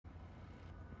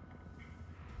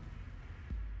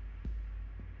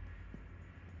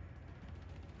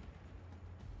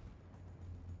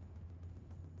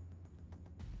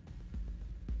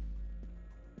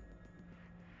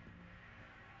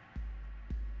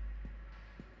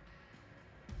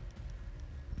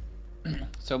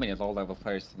so many low-level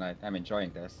players tonight. I'm enjoying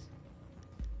this.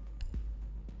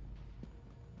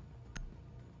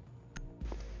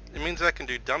 It means I can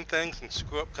do dumb things and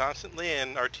screw up constantly,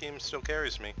 and our team still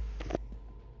carries me.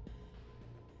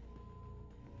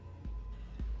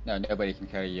 No, nobody can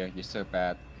carry you. You're so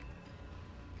bad.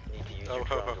 Need to use your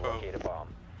drone to locate a bomb.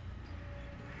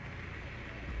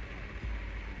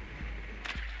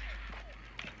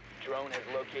 Drone has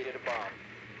located a bomb.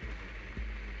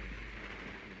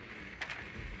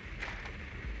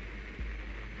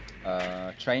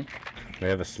 Train. They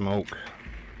have a smoke.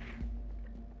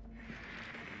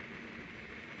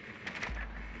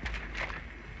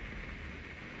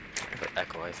 For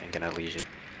Echo, I think, and a Legion.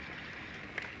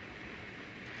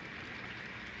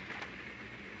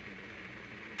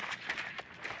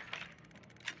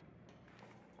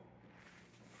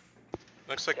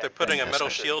 Looks like they're putting a metal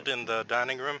shield in the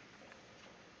dining room.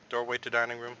 Doorway to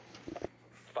dining room.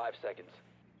 5 seconds.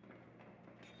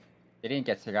 They didn't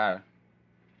get cigar.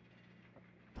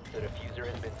 The diffuser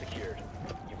has been secured.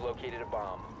 You've located a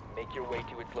bomb. Make your way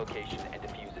to its location and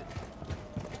defuse it.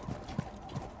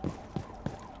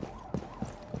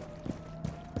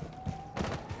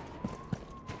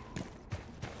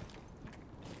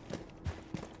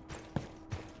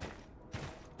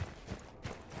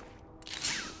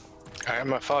 Alright, I'm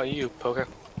gonna follow you, Poker.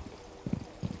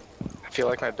 I feel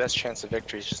like my best chance of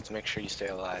victory is just to make sure you stay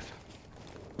alive.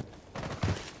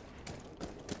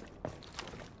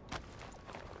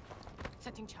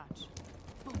 Setting charge.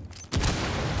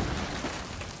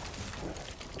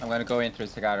 I'm gonna go in through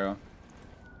Cigarro.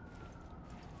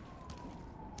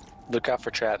 Look out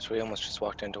for traps, we almost just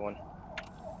walked into one.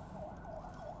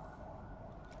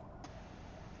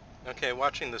 Okay,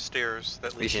 watching the stairs.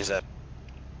 That leads. Legion's up.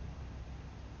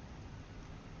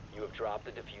 You have dropped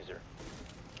the diffuser.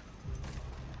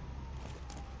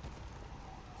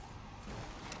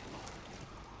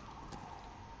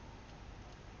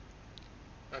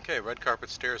 Okay, red carpet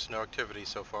stairs, no activity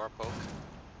so far, Poke.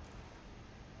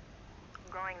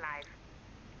 Going live.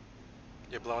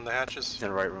 You blowing the hatches? In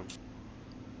the right room.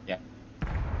 Yeah.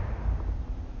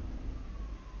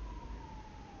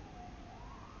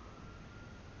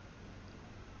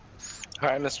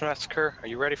 Alright, Mr. Massacre, are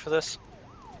you ready for this?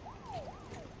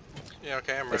 Yeah,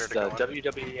 okay, I'm ready It's to go. the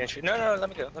WWE entry. No, let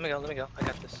me go. I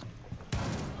got this.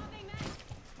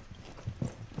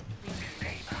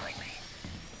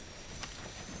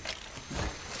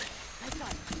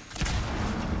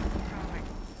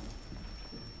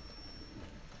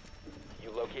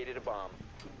 You located a bomb.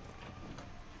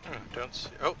 Don't see.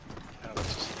 Oh, no,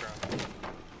 that's just a drone.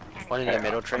 One in the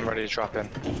middle train. I'm ready to drop in.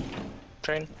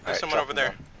 Train? There's someone over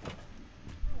there.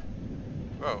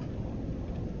 Whoa.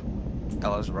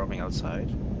 Ella's roaming outside.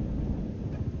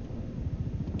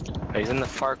 He's in the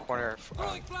far corner,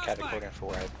 category for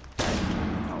where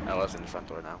Oh, Ella's in the front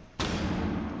door now.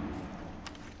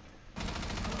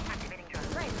 Activating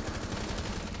drone.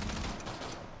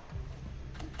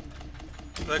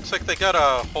 Looks like they got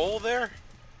a hole there?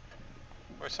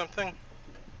 Or something?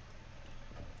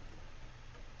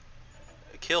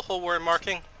 A kill hole we're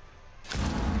marking?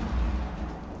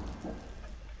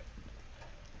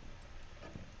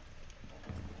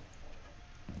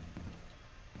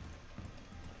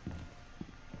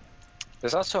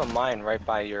 There's also a mine right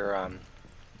by your,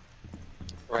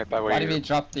 right by where Why your did we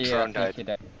drop the drone died. pinky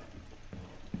there?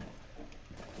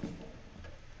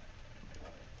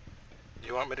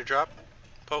 You want me to drop?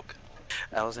 Poke?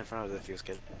 Ella's in front of the fuse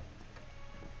kit.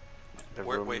 The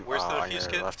Wait, where's the on fuse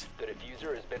your kit? left. The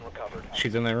diffuser has been recovered.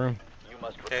 She's in that room. You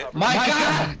must Okay. recover. My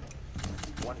God!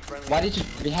 One friendly. Why did you?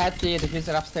 We had the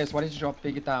diffuser upstairs. Why did you drop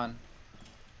Big down?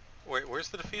 Wait, where's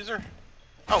the diffuser?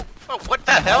 Oh, what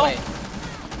the hell? Wait.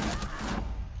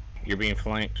 You're being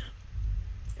flanked.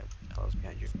 Yep, Ella's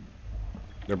behind you.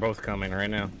 They're both coming right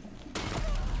now.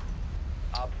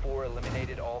 Op 4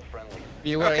 eliminated all friendlies.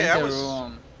 We were Okay, in I the was-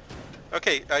 room.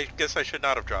 Okay, I guess I should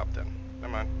not have dropped then.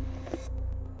 Never mind.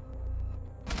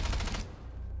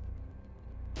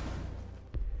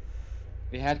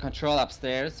 We had control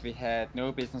upstairs. We had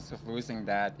no business of losing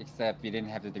that, except we didn't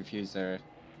have the diffuser.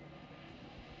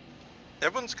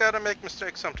 Everyone's gotta make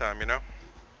mistakes sometime, you know?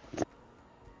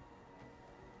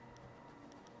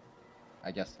 I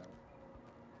guess so.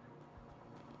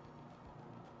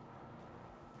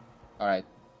 Alright.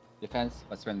 Defense,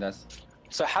 let's win this.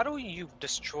 So how do you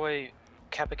destroy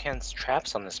Capican's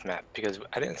traps on this map? Because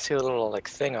I didn't see a little like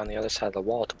thing on the other side of the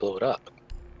wall to blow it up.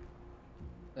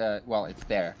 Well, it's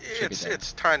there. It should be there.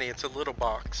 It's tiny, it's a little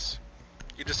box.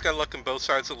 You just gotta look on both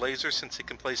sides of the laser since you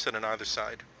can place it on either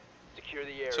side. Secure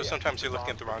the area. So sometimes you're looking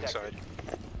at the wrong Bombs side. protected.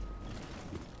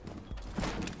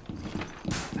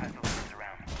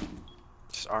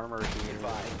 Just armor here.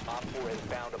 Advised, Op 4 has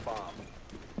found a bomb.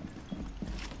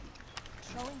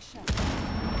 Throwing shell.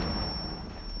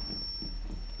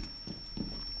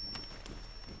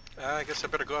 I guess I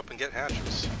better go up and get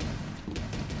hatches.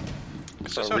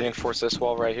 So Sorry. reinforce this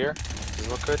wall right here. Does it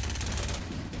look good?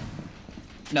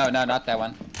 No, not that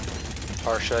one.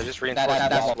 Or should I just reinforce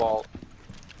that this wall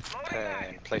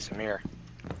and place a mirror?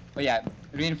 Oh yeah,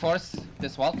 reinforce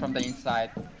this wall from the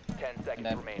inside. 10 seconds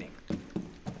then- remaining.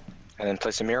 And then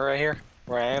place a mirror right here,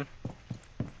 where I am.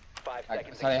 5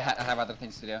 seconds. Sorry, I have other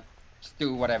things to do. Just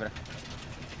do whatever.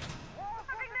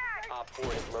 Op 4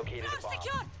 has located a bomb.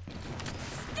 Secure.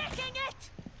 Sticking it.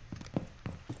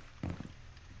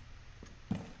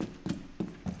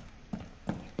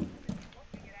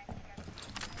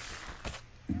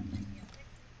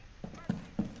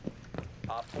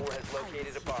 Op 4 has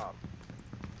located a bomb.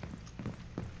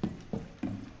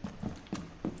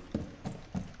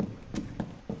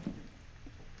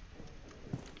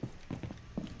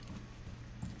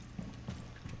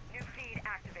 New feed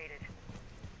activated.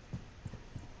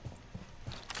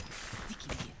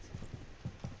 Sticking it.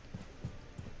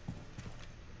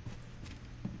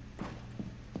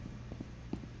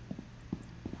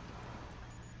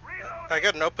 I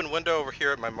got an open window over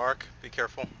here at my mark. Be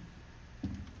careful.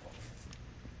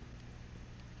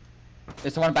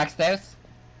 There's one backstairs.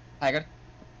 Tiger.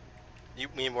 You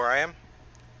mean where I am?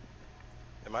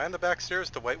 Am I on the back stairs,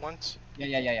 the white ones?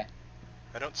 Yeah.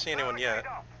 I don't see anyone yet,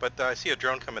 but I see a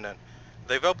drone coming in.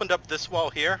 They've opened up this wall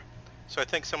here, so I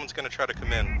think someone's going to try to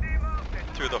come in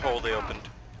through the hole they opened.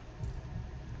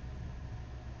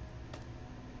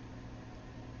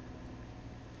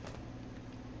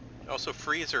 Also,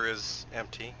 freezer is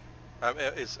empty,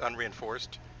 is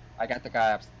unreinforced. I got the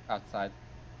guy outside.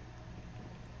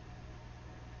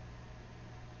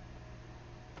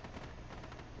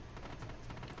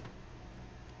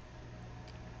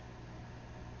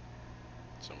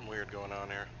 Something weird going on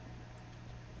here.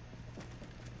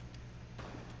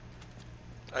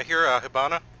 I hear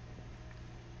Hibana.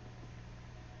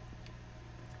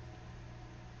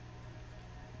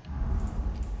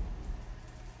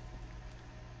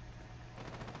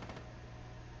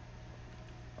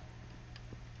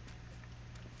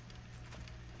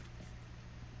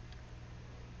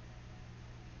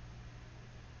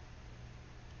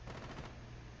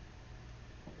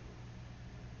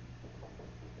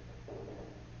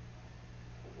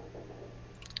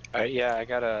 Yeah, I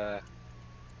got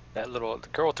the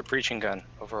girl with the breaching gun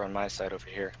over on my side over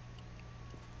here.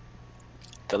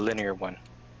 The linear one.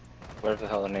 Whatever the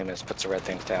hell the name is, puts the red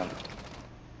things down.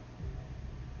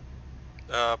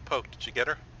 Poke, did you get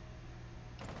her?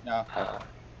 No.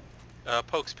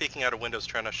 Poke's peeking out of windows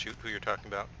trying to shoot who you're talking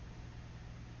about.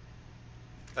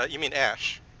 You mean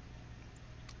Ash?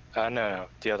 No,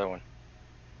 the other one.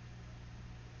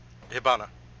 Hibana.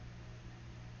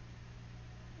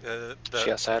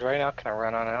 She outside right now? Can I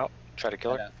run on out? Try to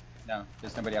kill her? No,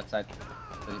 there's nobody outside.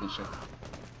 So you can shoot.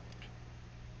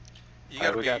 You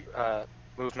gotta we be... got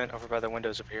movement over by the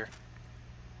windows over here.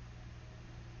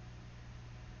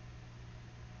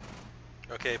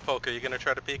 Okay, Poke, are you gonna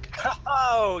try to peek?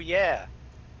 Oh, yeah!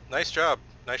 Nice job.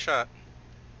 Nice shot.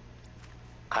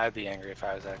 I'd be angry if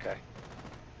I was that guy.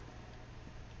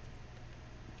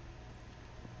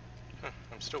 Huh,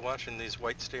 I'm still watching these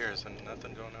white stairs and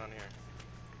nothing going on here.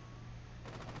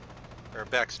 Or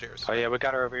back stairs. Oh yeah, we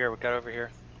got her over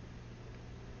here,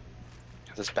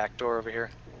 This back door over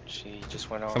here. She just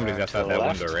went over Somebody's to outside the that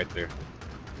left. window right there.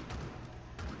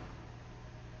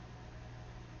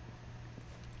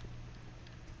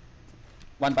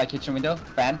 One by kitchen window.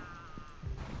 Fan.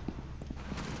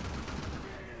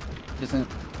 Isn't.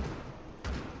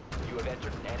 You have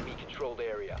entered an enemy-controlled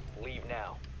area. Leave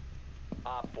now.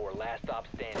 Op 4, last stop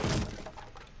standing.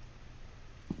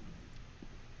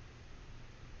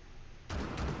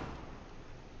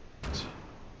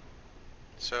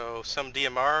 So some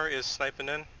DMR is sniping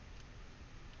in.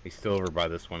 He's still over by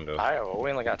this window.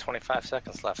 We only got 25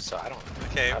 seconds left, so I don't...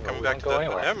 Okay, I I'm coming really back to don't go that.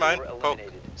 anywhere. Never mind. Four Poke.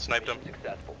 eliminated. Sniped him. Mission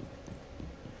successful.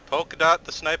 Polka Dot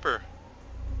the sniper.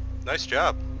 Nice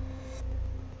job.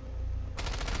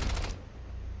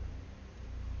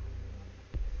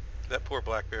 That poor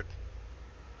Blackbeard.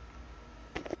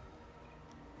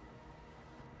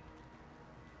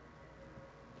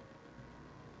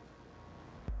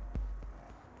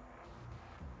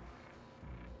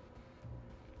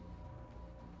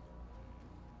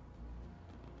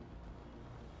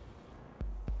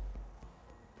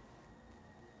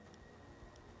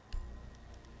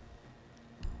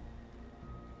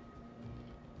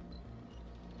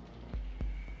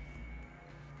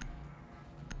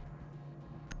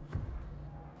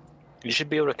 You should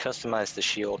be able to customize the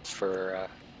shield for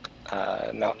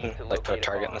mountain, like put a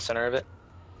target in the center of it.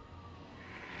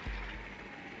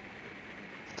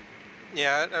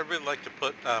 Yeah, I'd really like to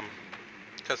put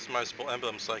customizable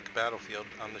emblems like Battlefield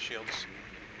on the shields.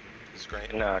 It's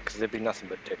great. No, because they'd be nothing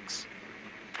but dicks.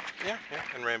 Yeah,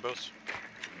 and rainbows.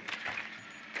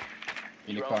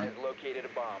 Drone Unicorn. has located a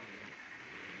bomb.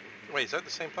 Wait, is that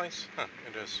the same place? Huh,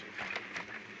 it is.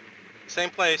 Same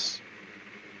place.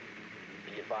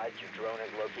 Be advised your drone has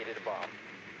located a bomb.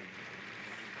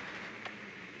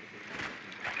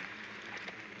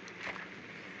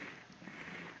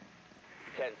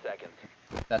 Ten seconds.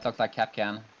 That looks like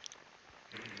Capcan.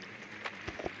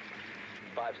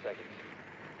 5 seconds.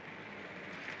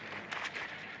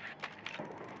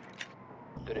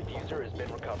 The diffuser has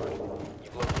been recovered.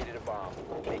 You've located a bomb.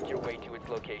 Make your way to its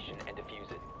location and defuse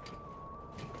it.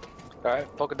 Alright,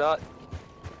 polka dot.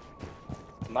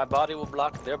 My body will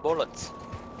block their bullets.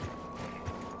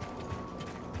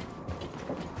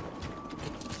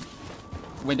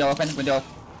 Window open, window open.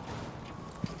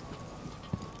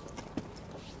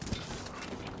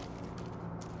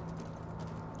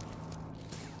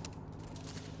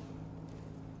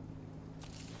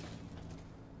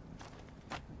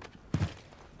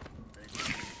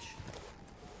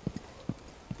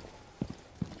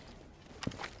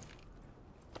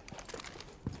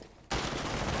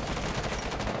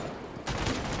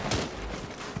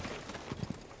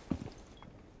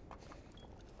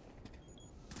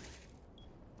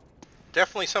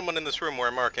 Definitely someone in this room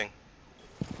we're marking.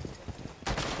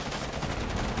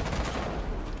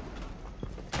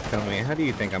 Tell me, how do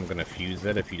you think I'm gonna fuse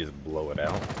it if you just blow it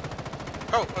out?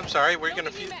 Oh, I'm sorry, we're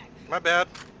gonna fuse. My bad.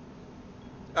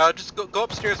 Just go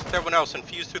upstairs with everyone else and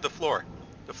fuse through the floor.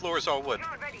 The floor is all wood.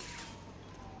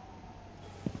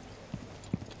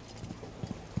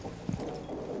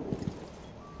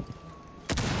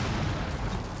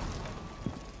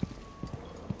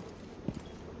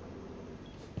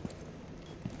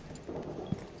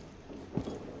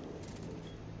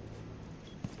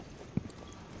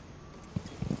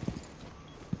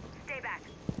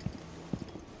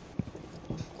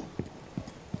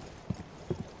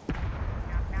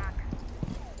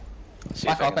 See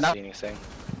if Fuck, I open can up. see anything.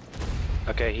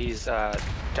 Okay, he's down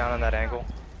on that angle,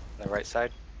 on the right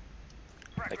side.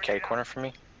 The K corner for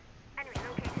me. Enemy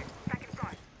located. Second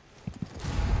floor.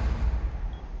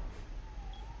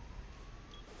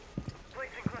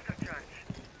 Placing cluster charge.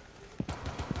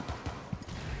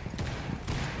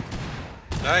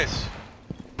 Nice.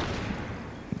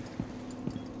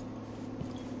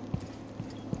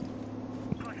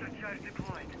 Cluster charge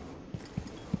deployed.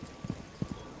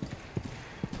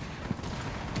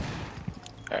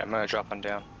 Alright, I'm gonna drop one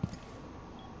down.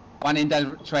 One in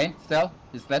the train still.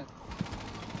 He's dead.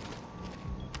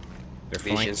 They're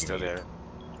Legion flanking. still there.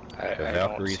 I The don't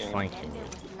Valkyrie's see him. flanking. Then there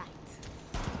was light.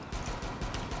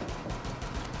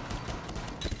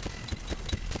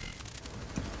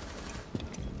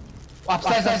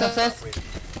 Upstairs.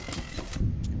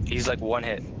 He's like one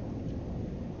hit.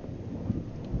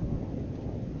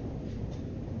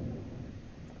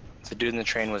 The dude in the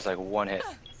train was like one hit.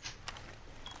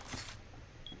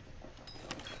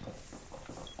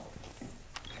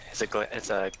 It's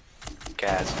a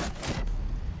gas.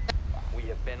 We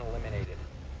have been eliminated.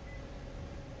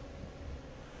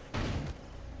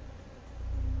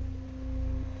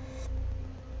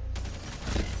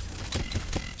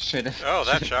 Should've. Oh,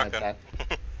 that should've had shotgun.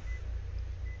 that.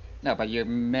 No, but you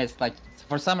missed. Like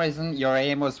for some reason, your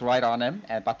aim was right on him,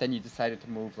 but then you decided to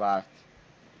move left.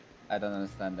 I don't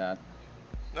understand that.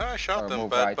 No, I shot Or them, move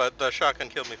but right. but the shotgun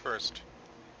killed me first.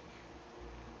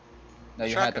 No,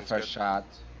 you had the Shotgun's first good. shot.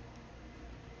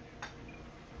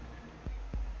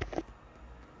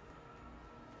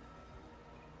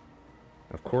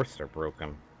 Of course they're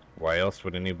broken. Why else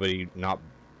would anybody not...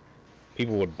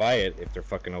 People would buy it if they're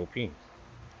fucking OP. And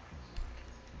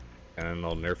then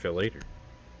they'll nerf it later.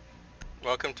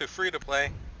 Welcome to free to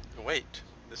play. Wait,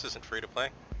 this isn't free to play.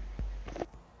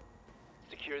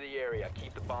 Secure the area.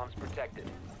 Keep the bombs protected.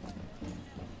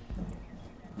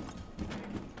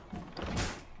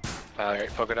 Alright,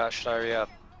 polka dot, should I hurry up?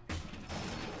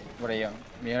 What are you,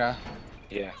 Mira?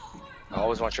 Yeah. I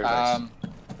always want your advice.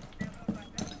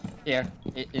 Here,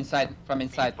 inside, from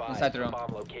inside, Be advised, inside the room.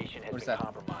 Bomb location has Where's been that?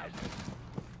 compromised.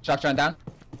 Shotgun down.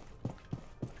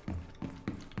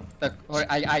 Look,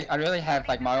 I really have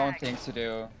like my own things to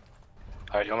do.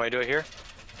 Alright, you want me to do it here?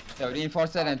 So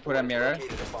reinforce it and put a mirror.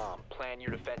 Located a bomb. Plan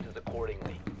your defenses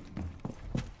accordingly.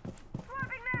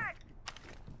 Swapping mag.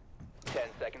 10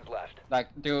 seconds left. Like,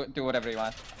 do whatever you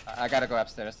want. I gotta go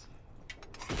upstairs.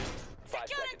 5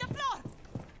 Securing seconds. the floor.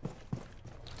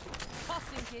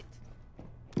 Tossing it.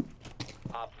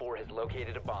 Op 4 has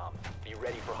located a bomb. Be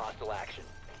ready for hostile action.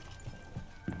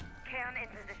 Can in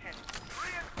position.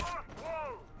 Reinforced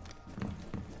wall!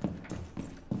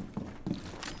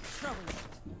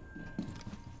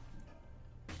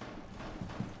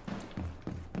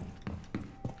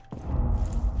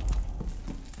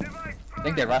 I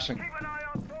think they're rushing. Keep an eye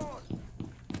on board!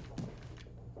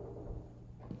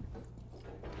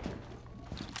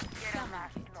 Get a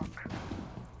last look.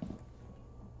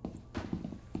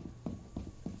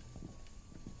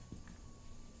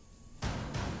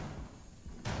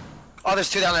 Oh, there's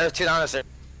two down there. There's two down there.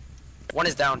 One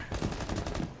is down.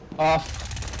 Off.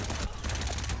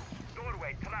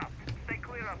 Doorway trapped. Stay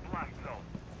clear of blast zone.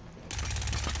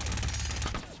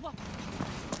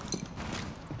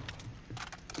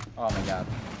 Oh my god.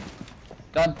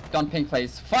 Don't ping,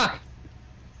 please. Fuck!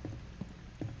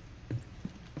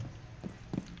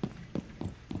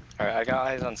 Alright, I got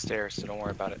eyes on stairs, so don't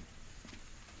worry about it.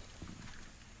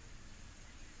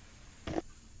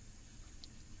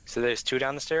 So there's two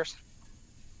down the stairs?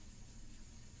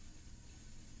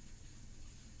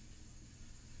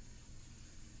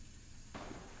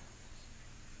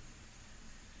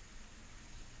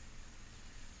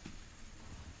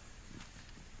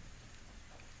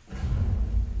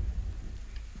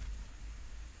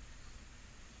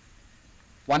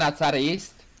 One outside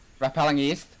east. Rappelling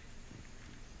east.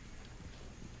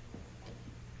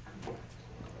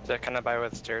 Is that kind of by where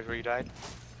the stairs where you died?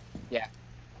 Yeah.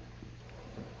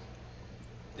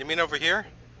 You mean over here?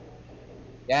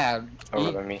 Yeah.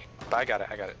 Over by me. But I got it,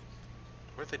 I got it.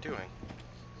 What are they doing?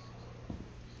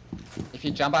 If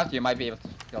you jump out, you might be able to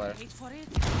kill her. Wait for it.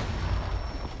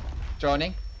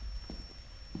 Droning.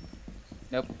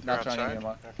 Nope, They're not droning outside?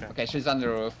 anymore. Okay. Okay, she's on the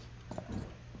roof.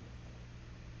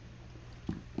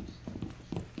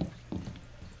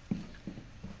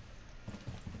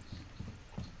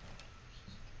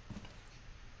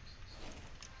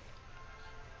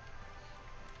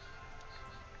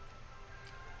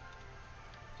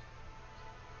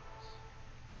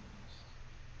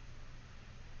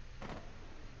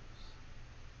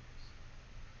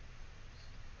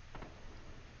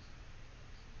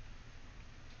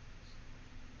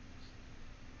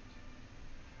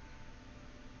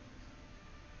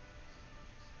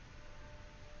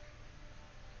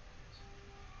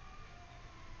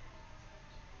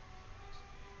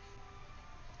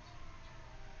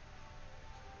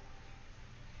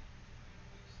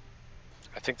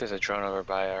 I think there's a drone over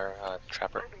by our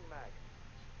trapper.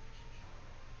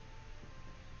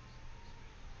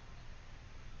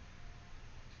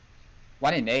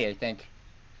 One in A, I think.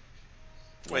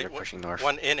 Wait, they're pushing north.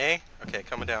 One in A? Okay,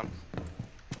 coming down.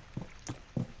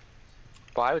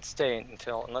 Well, I would stay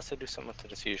unless they do something with the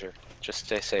diffuser. Just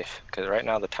stay safe, because right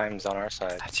now the time's on our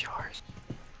side. That's yours.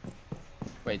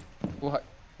 Wait, do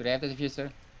they have the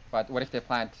diffuser? But what if they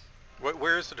plant?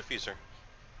 Where is the diffuser?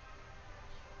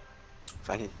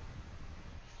 Fine.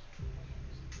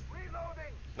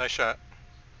 Reloading! Nice shot.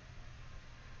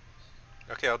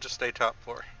 Okay, I'll just stay top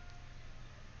floor.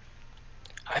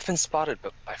 I've been spotted,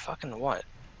 but by fucking what?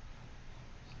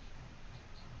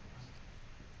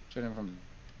 Shooting from.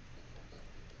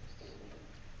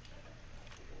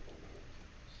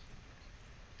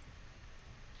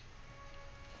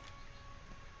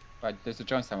 Right, there's a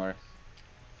drone somewhere.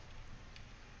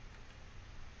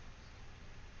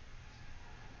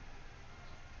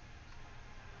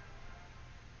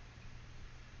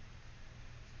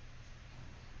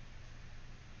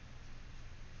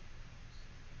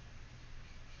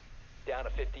 Down to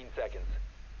 15 seconds.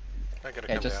 I gotta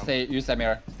Okay, come just down. stay. Use the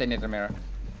mirror. Stay near the mirror.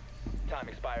 Time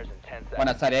expires in 10 seconds. One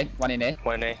outside A, one in A.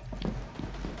 One A.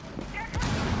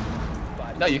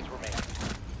 5 No, you- seconds remain.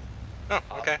 Oh,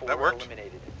 Op okay, 4 that worked.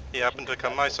 eliminated. He happened to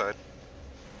come my side.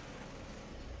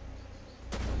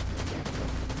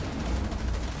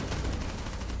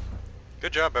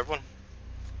 Good job, everyone.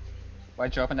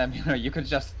 Why'd you open that mirror? You could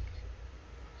just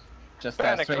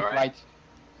Panic, straight alright. right.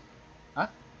 Huh?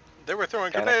 They were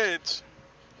throwing Panic. grenades.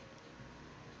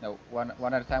 No, one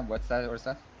at a time. What's that? What's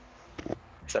that?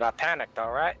 Said I panicked,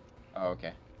 alright? Oh,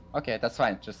 okay. Okay, that's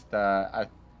fine. Just if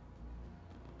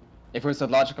it was a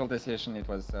logical decision, it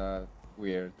was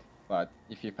weird. But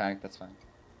if you panic, that's fine.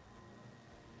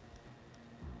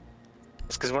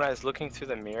 It's because when I was looking through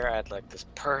the mirror, I had like this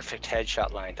perfect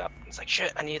headshot lined up. It's like,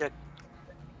 shit, I need a...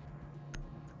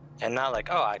 And now like,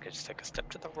 oh, I could just take a step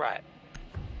to the right.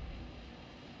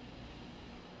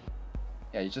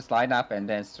 Yeah, you just line up and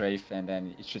then strafe, and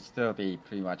then it should still be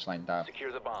pretty much lined up.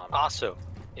 Secure the bomb. Also,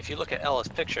 if you look at Ella's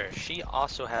picture, she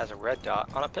also has a red dot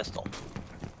on a pistol.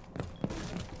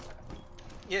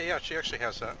 Yeah, she actually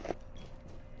has that.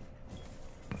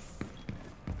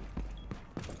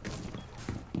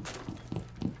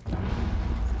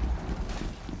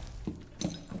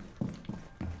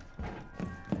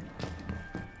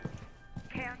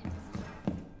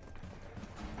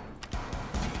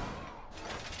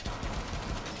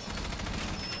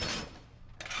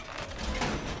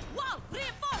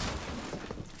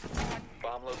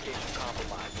 location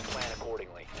compromised. Plan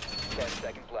accordingly. 10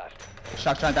 seconds left.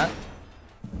 Shock trying down.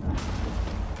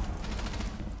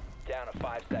 Down to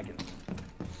 5 seconds.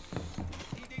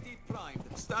 TDD primed.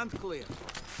 Stand clear.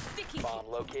 Bomb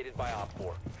located by Op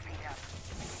 4.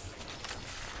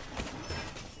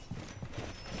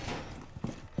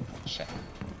 Shit.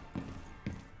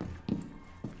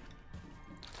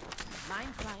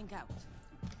 Mine flying out.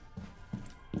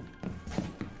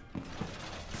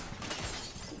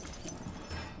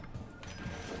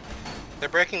 They're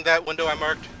breaking that window I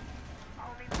marked.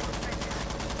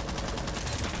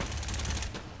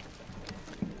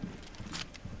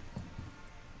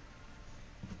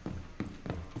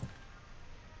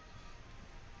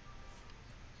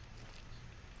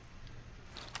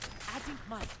 Adding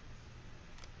mine.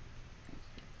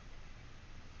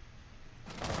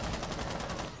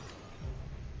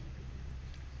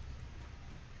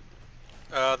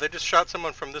 They just shot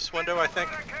someone from this window, I think.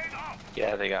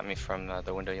 Yeah, they got me from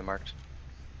the window you marked.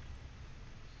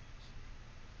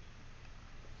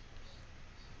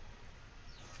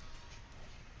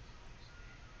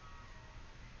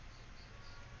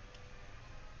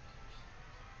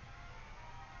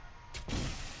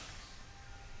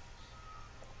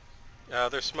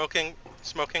 They're smoking.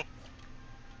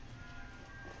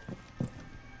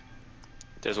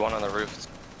 There's one on the roof.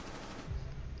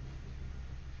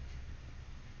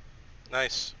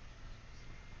 Nice.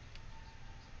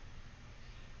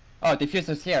 Oh,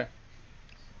 diffuser's here.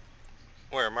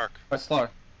 Where, Mark? First floor.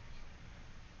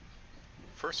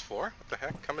 First floor? What the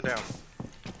heck? Coming down.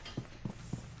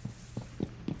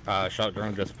 Shock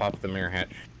drone just popped the mirror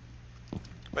hatch.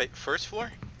 Wait, first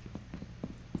floor?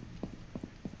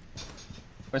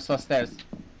 First floor stairs.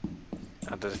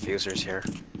 The diffuser's here.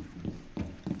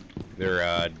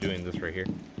 They're doing this right here.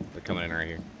 They're coming in right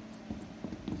here.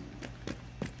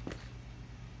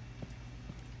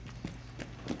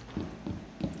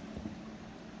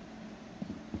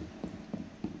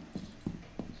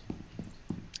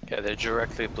 Yeah, they're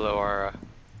directly below our.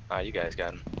 You guys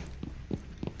got him.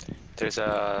 There's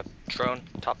a drone,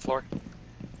 top floor.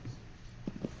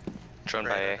 Drone by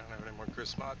Right, I A. don't have any more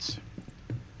Gris mods.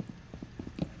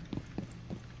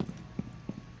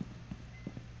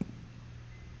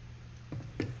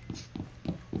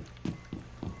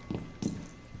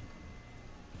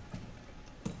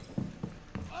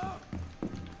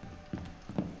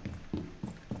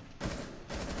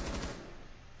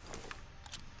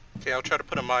 Okay, I'll try to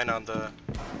put a mine on the...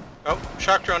 Oh,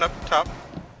 shock drone up top.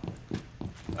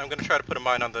 I'm gonna try to put a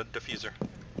mine on the diffuser.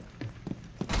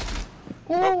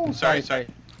 Oh, Ooh, sorry. Stick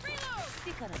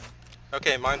around.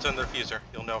 Okay, mine's on the diffuser.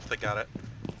 You'll know if they got it.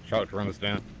 Shock drone is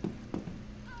down.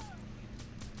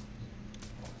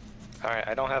 Alright,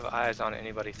 I don't have eyes on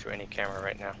anybody through any camera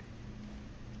right now.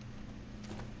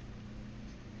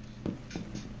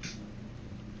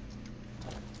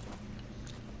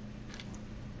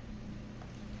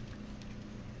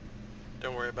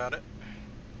 Don't worry about it.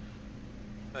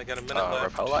 I got a minute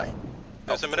left. Repelli.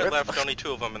 There's a minute left, only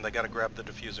 2 of them, and they gotta grab the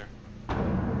diffuser.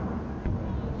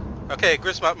 Okay,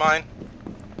 Grismot mine.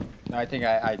 No, I think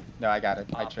I got it.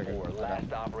 I Op triggered. 4,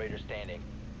 last operator standing.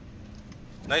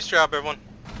 Nice job, everyone.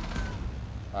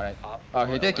 Alright. Op Oh,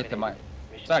 4 he did get the mic. eliminated.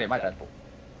 Mission Sorry, my bad. successful.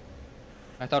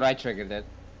 I thought I triggered it.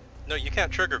 No, you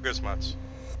can't trigger Grismots.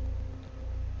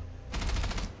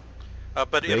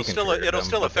 But They it'll can still trigger them,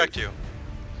 but affect there's- you.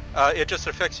 It just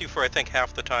affects you for I think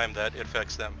half the time that it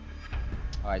affects them.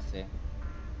 Oh, I see.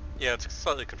 Yeah, it's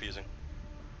slightly confusing.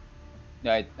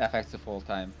 No, it affects the full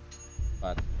time.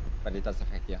 But it does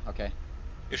affect you. Okay.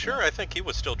 You sure? I think he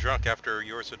was still drunk after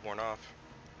yours had worn off.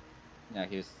 Yeah,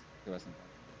 he wasn't.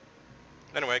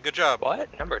 Anyway, good job.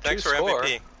 What? Number 2 Thanks for score.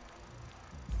 MVP.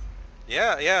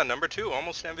 Yeah, number 2,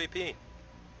 almost MVP.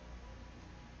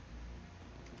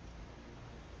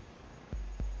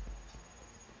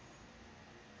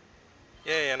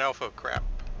 Yay, an alpha crap.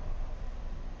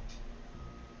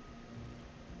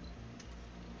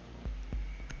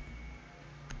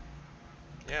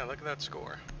 Yeah, look at that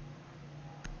score.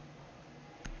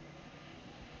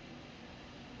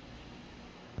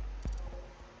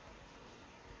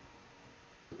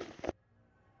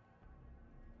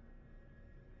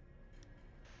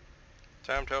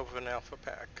 Time to open an alpha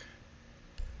pack.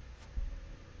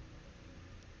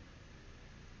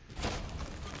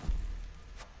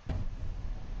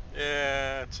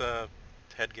 Yeah, it's a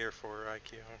headgear for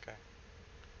IQ, okay.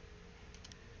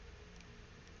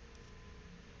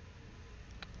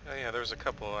 Oh yeah, there's a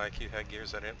couple of IQ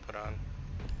headgears I didn't put on.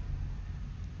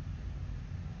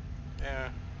 Yeah,